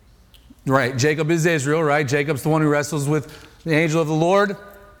 Right, Jacob is Israel, right? Jacob's the one who wrestles with the angel of the Lord.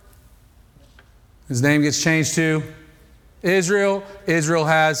 His name gets changed to Israel. Israel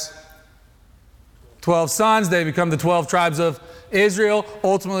has 12 sons. They become the 12 tribes of Israel,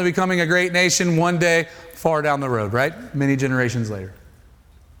 ultimately becoming a great nation one day far down the road, right? Many generations later.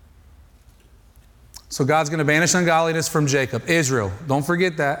 So God's going to banish ungodliness from Jacob. Israel, don't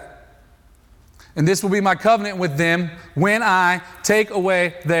forget that. And this will be my covenant with them when I take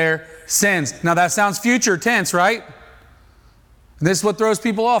away their sins. Now that sounds future tense, right? And this is what throws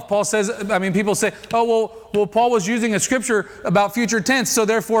people off. People say, oh, well, Paul was using a scripture about future tense, so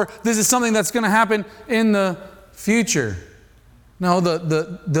therefore this is something that's going to happen in the future. No,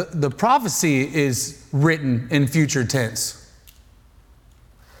 the prophecy is written in future tense.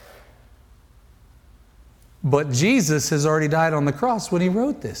 But Jesus has already died on the cross when he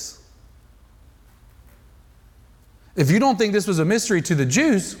wrote this. If you don't think this was a mystery to the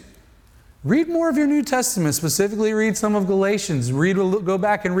Jews, read more of your New Testament. Specifically, read some of Galatians. Go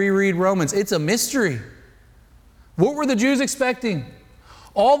back and reread Romans. It's a mystery. What were the Jews expecting?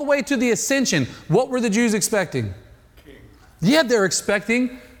 All the way to the ascension, what were the Jews expecting? King. Yeah, they're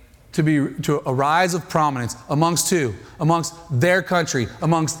expecting to a rise of prominence amongst their country,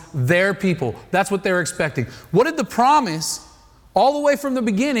 amongst their people. That's what they're expecting. What did the promise, all the way from the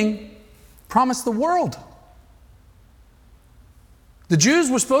beginning, promise the world? The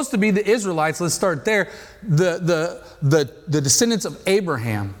Jews were supposed to be the Israelites. Let's start there. The descendants of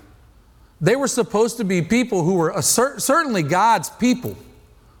Abraham. They were supposed to be people who were certainly God's people,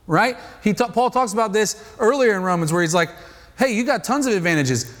 right? Paul talks about this earlier in Romans, where he's like, hey, you got tons of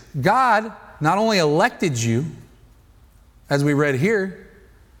advantages. God not only elected you, as we read here,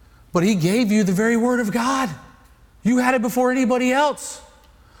 but he gave you the very word of God. You had it before anybody else.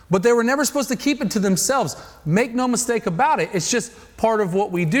 But they were never supposed to keep it to themselves. Make no mistake about it. It's just part of what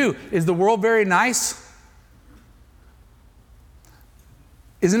we do. Is the world very nice?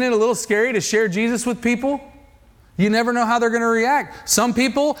 Isn't it a little scary to share Jesus with people? You never know how they're going to react. Some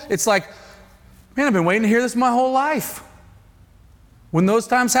people, it's like, man, I've been waiting to hear this my whole life. When those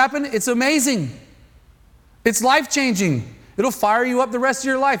times happen, it's amazing. It's life-changing. It'll fire you up the rest of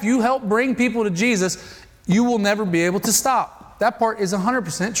your life. You help bring people to Jesus, you will never be able to stop. That part is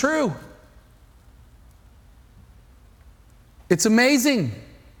 100% true. It's amazing.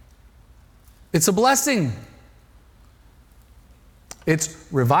 It's a blessing. It's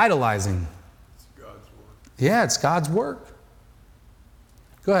revitalizing. It's God's work. Yeah, it's God's work.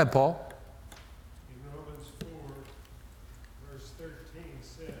 Go ahead, Paul. In Romans 4, verse 13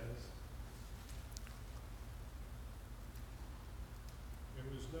 says, it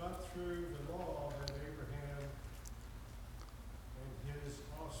was not through the law that Abraham and his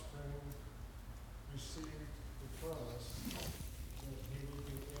offspring received the promise that he would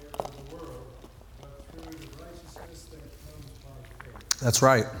be heir of the world, but through the righteousness that comes by faith. That's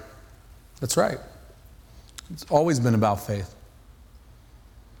right. That's right. It's always been about faith.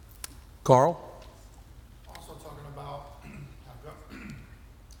 Carl? Also talking about how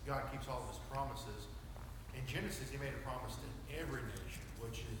God keeps all of his promises. In Genesis, he made a promise to every nation,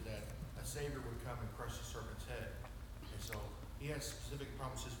 which is that a Savior would come and crush the serpent's head. And so he has specific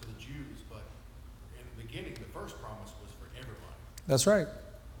promises for the Jews, but in the beginning, the first promise was for everybody. That's right.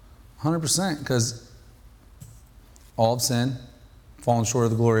 100%, because all have sinned, fallen short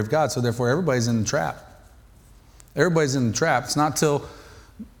of the glory of God. So therefore, everybody's in the trap. Everybody's in the trap. It's not till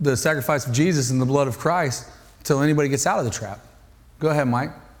the sacrifice of Jesus and the blood of Christ till anybody gets out of the trap. Go ahead,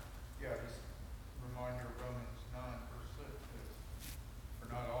 Mike. Yeah, just reminder of Romans 9, verse 6,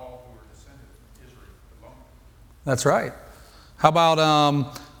 for not all who are descendants of Israel belong. That's right. How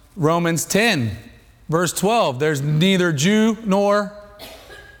about Romans 10, verse 12? There's neither Jew nor...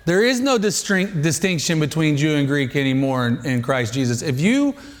 There is no distinction between Jew and Greek anymore in Christ Jesus. If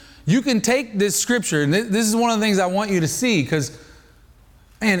you can take this scripture, and this is one of the things I want you to see, because,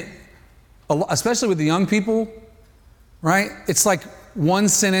 man, especially with the young people, right? It's like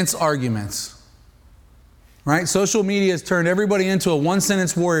one-sentence arguments, right? Social media has turned everybody into a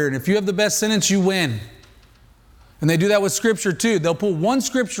one-sentence warrior, and if you have the best sentence, you win. And they do that with scripture too. They'll pull one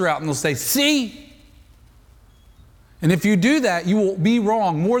scripture out and they'll say, see? And if you do that, you will be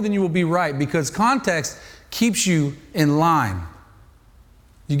wrong more than you will be right, because context keeps you in line.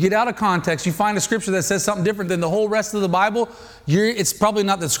 You get out of context, you find a scripture that says something different than the whole rest of the Bible, it's probably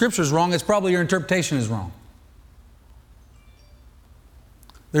not that scripture is wrong, it's probably your interpretation is wrong.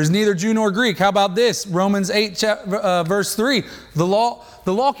 There's neither Jew nor Greek. How about this? Romans 8, verse 3. The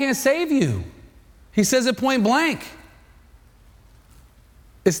law can't save you. He says it point blank.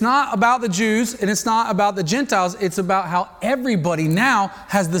 It's not about the Jews and it's not about the Gentiles. It's about how everybody now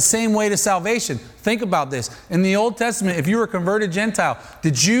has the same way to salvation. Think about this. In the Old Testament, if you were a converted Gentile,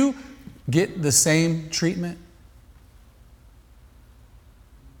 did you get the same treatment?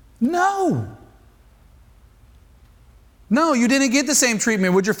 No. No, you didn't get the same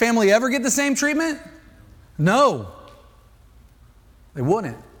treatment. Would your family ever get the same treatment? No. They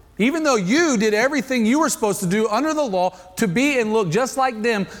wouldn't. Even though you did everything you were supposed to do under the law to be and look just like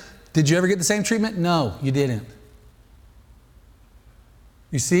them, did you ever get the same treatment? No, you didn't.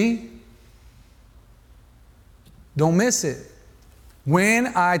 You see? Don't miss it.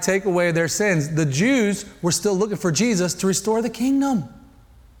 When I take away their sins, the Jews were still looking for Jesus to restore the kingdom.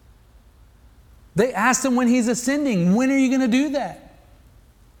 They asked him when he's ascending, when are you going to do that?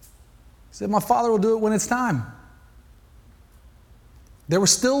 He said, my Father will do it when it's time. They were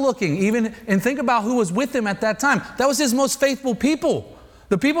still looking, and think about who was with him at that time. That was his most faithful people.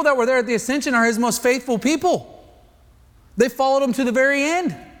 The people that were there at the ascension are his most faithful people. They followed him to the very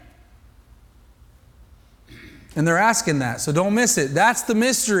end. And they're asking that, so don't miss it. That's the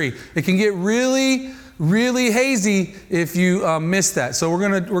mystery. It can get really, really hazy if you miss that. So we're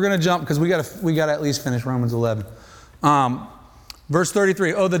gonna jump, because we gotta at least finish Romans 11. Verse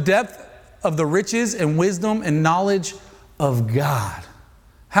 33. Oh, the depth of the riches and wisdom and knowledge of God.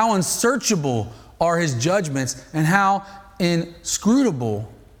 How unsearchable are his judgments and how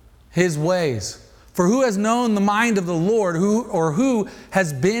inscrutable his ways. For who has known the mind of the Lord, who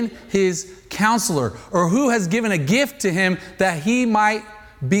has been his counselor, or who has given a gift to him that he might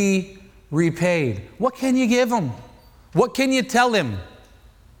be repaid? What can you give him? What can you tell him?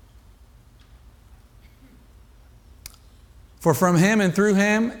 For from him and through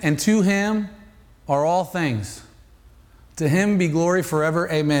him and to him are all things. To him be glory forever.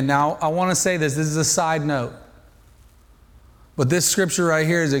 Amen. Now, I want to say this. This is a side note. But this scripture right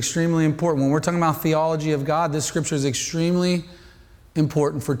here is extremely important. When we're talking about theology of God, this scripture is extremely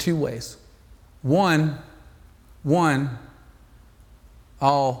important for two ways. One,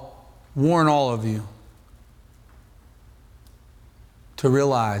 I'll warn all of you. to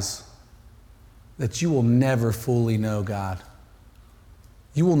realize that you will never fully know God.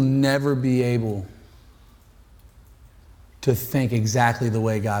 You will never be able to think exactly the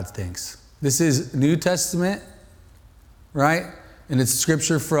way God thinks. This is New Testament, right? And it's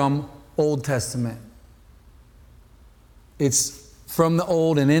scripture from Old Testament. It's from the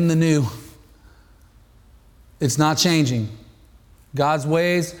old and in the new. It's not changing. God's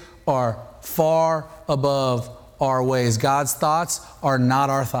ways are far above our ways. God's thoughts are not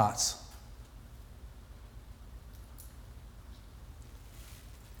our thoughts.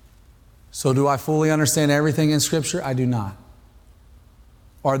 So do I fully understand everything in Scripture? I do not.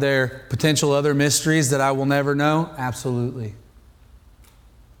 Are there potential other mysteries that I will never know? Absolutely.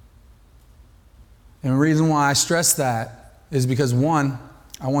 And the reason why I stress that is because, one,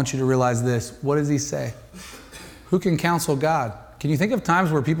 I want you to realize this. What does he say? Who can counsel God? Can you think of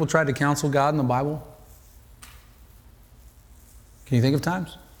times where people tried to counsel God in the Bible? Can you think of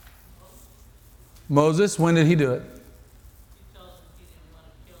times? Moses, when did he do it? He told him he didn't want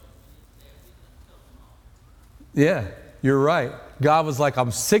to kill him, and he said, we're going to kill them all. Yeah, you're right. God was like,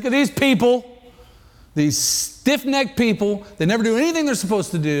 I'm sick of these people, these stiff-necked people. They never do anything they're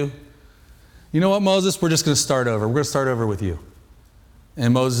supposed to do. You know what, Moses? We're just going to start over. We're going to start over with you.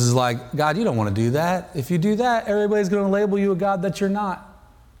 And Moses is like, God, you don't want to do that. If you do that, everybody's going to label you a God that you're not.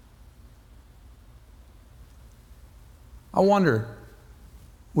 I wonder,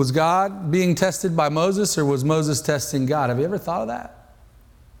 was God being tested by Moses, or was Moses testing God? Have you ever thought of that?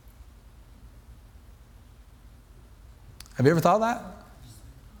 Have you ever thought of that?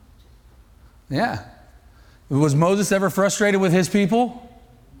 Yeah. Was Moses ever frustrated with his people?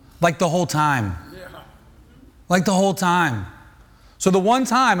 Like the whole time. Yeah. Like the whole time. So the one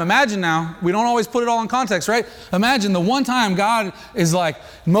time, imagine now, we don't always put it all in context, right? Imagine the one time God is like,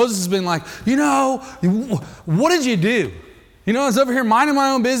 Moses has been like, you know, what did you do? You know, I was over here minding my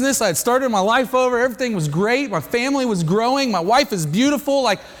own business. I had started my life over. Everything was great. My family was growing. My wife is beautiful.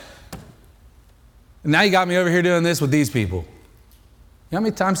 Like, and now you got me over here doing this with these people. You know how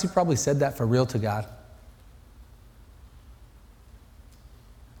many times he probably said that for real to God?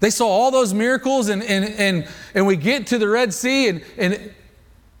 They saw all those miracles and we get to the Red Sea and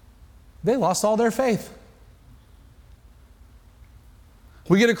they lost all their faith.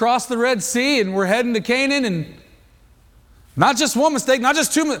 We get across the Red Sea and we're heading to Canaan, and not just one mistake, not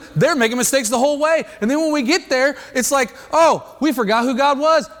just two, they're making mistakes the whole way. And then when we get there, it's like, oh, we forgot who God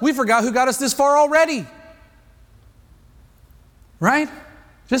was. We forgot who got us this far already. Right?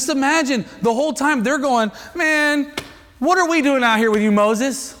 Just imagine the whole time they're going, man, what are we doing out here with you,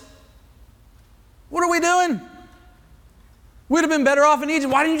 Moses? What are we doing? We'd have been better off in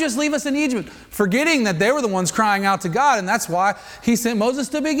Egypt. Why didn't you just leave us in Egypt? Forgetting that they were the ones crying out to God, and that's why he sent Moses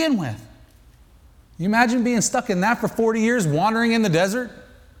to begin with. You imagine being stuck in that for 40 years, wandering in the desert?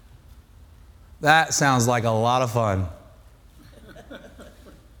 That sounds like a lot of fun.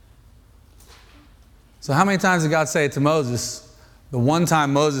 So how many times did God say it to Moses? The one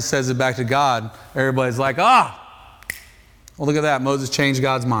time Moses says it back to God, everybody's like, well, look at that. Moses changed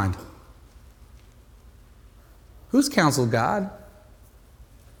God's mind. Who's counseled God?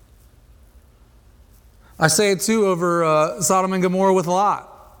 I say it too over Sodom and Gomorrah with Lot.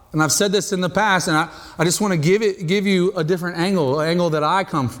 And I've said this in the past, and I just want to give you a different angle, an angle that I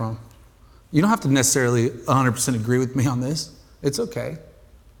come from. You don't have to necessarily 100% agree with me on this. It's okay.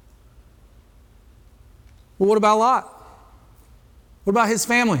 Well, what about Lot? What about his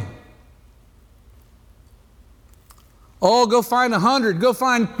family? Oh, go find 100, go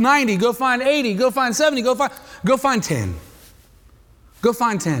find 90, go find 80, go find 70, go find 10. Go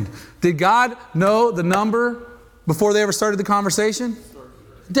find 10. Did God know the number before they ever started the conversation?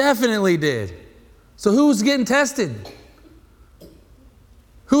 Definitely did. So who was getting tested?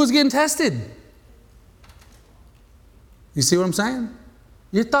 Who was getting tested? You see what I'm saying?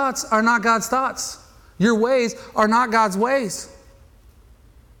 Your thoughts are not God's thoughts. Your ways are not God's ways.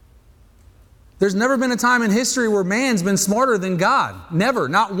 There's never been a time in history where man's been smarter than God. Never.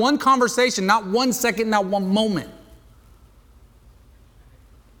 Not one conversation, not 1 second, not one moment.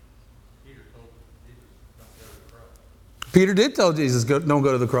 Peter did tell Jesus, don't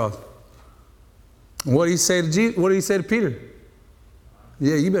go to the cross. What did he say to Jesus? What did he say to Peter?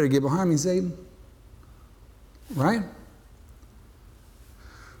 Yeah, you better get behind me, Satan. Right?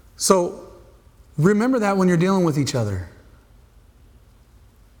 So, remember that when you're dealing with each other.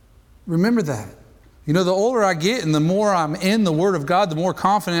 Remember that. You know, the older I get and the more I'm in the Word of God, the more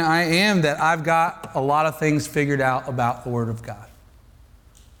confident I am that I've got a lot of things figured out about the Word of God.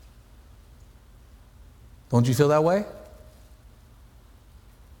 Don't you feel that way?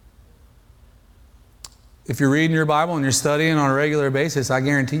 If you're reading your Bible and you're studying on a regular basis, I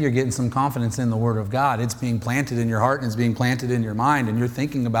guarantee you're getting some confidence in the Word of God. It's being planted in your heart and it's being planted in your mind, and you're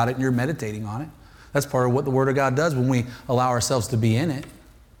thinking about it and you're meditating on it. That's part of what the Word of God does when we allow ourselves to be in it.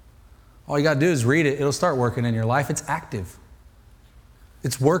 All you got to do is read it. It'll start working in your life. It's active.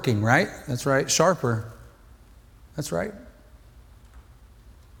 It's working, right? That's right. Sharper. That's right.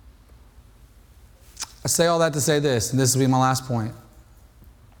 I say all that to say this, and this will be my last point.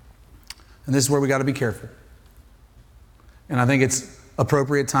 And this is where we got to be careful. And I think it's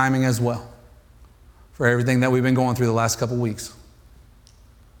appropriate timing as well for everything that we've been going through the last couple weeks.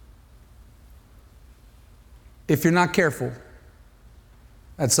 If you're not careful,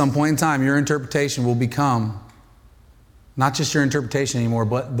 at some point in time, your interpretation will become not just your interpretation anymore,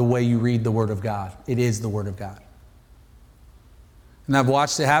 but the way you read the Word of God. It is the Word of God. And I've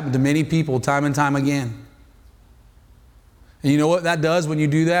watched it happen to many people time and time again. And you know what that does when you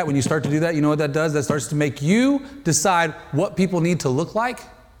do that? When you start to do that, you know what that does? That starts to make you decide what people need to look like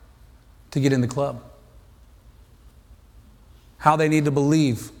to get in the club. How they need to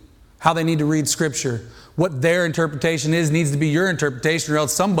believe. How they need to read Scripture. What their interpretation is needs to be your interpretation, or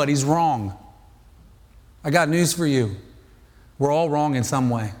else somebody's wrong. I got news for you. We're all wrong in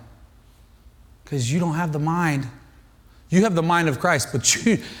some way. Because you don't have the mind. You have the mind of Christ, but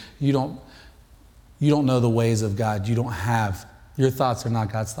you don't know the ways of God. You don't have, your thoughts are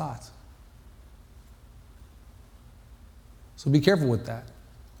not God's thoughts. So be careful with that.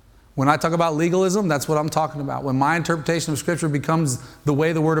 When I talk about legalism, that's what I'm talking about. When my interpretation of Scripture becomes the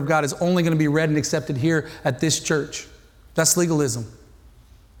way the Word of God is only going to be read and accepted here at this church, that's legalism.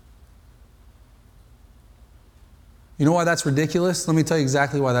 You know why that's ridiculous? Let me tell you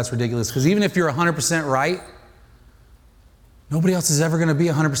exactly why that's ridiculous. Because even if you're 100% right, nobody else is ever going to be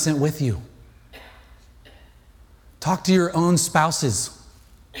 100% with you. Talk to your own spouses.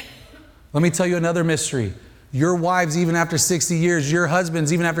 Let me tell you another mystery. Your wives, even after 60 years, your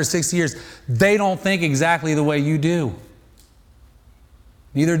husbands, even after 60 years, they don't think exactly the way you do.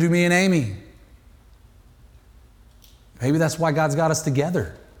 Neither do me and Amy. Maybe that's why God's got us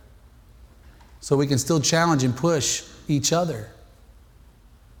together. So we can still challenge and push each other.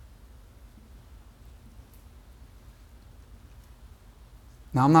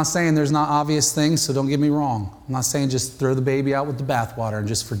 Now, I'm not saying there's not obvious things, so don't get me wrong. I'm not saying just throw the baby out with the bathwater and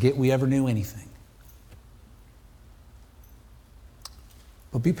just forget we ever knew anything.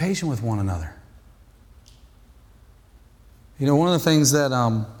 But be patient with one another. You know, one of the things that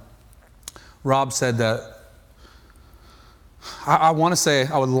Rob said that I want to say,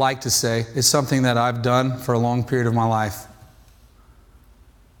 I would like to say, is something that I've done for a long period of my life,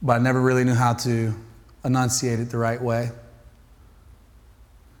 but I never really knew how to enunciate it the right way,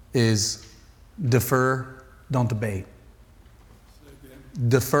 is defer, don't debate.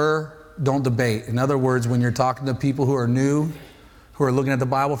 Defer, don't debate. In other words, when you're talking to people who are new, who are looking at the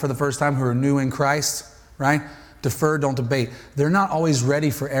Bible for the first time, who are new in Christ, right? Defer, don't debate. They're not always ready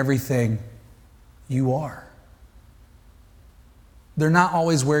for everything you are. They're not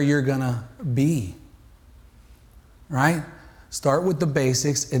always where you're going to be, right? Start with the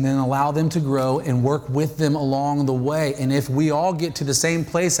basics and then allow them to grow and work with them along the way. And if we all get to the same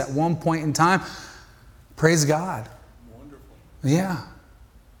place at one point in time, praise God. Wonderful. Yeah.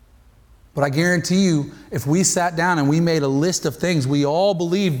 But I guarantee you, if we sat down and we made a list of things we all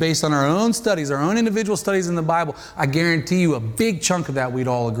believe based on our own studies, our own individual studies in the Bible, I guarantee you a big chunk of that we'd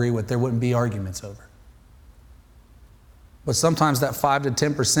all agree with. There wouldn't be arguments over. But sometimes that 5 to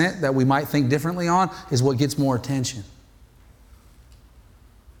 10% that we might think differently on is what gets more attention.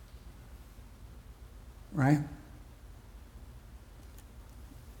 Right?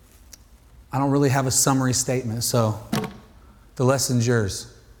 I don't really have a summary statement, so the lesson's yours.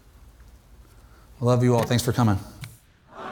 I love you all. Thanks for coming.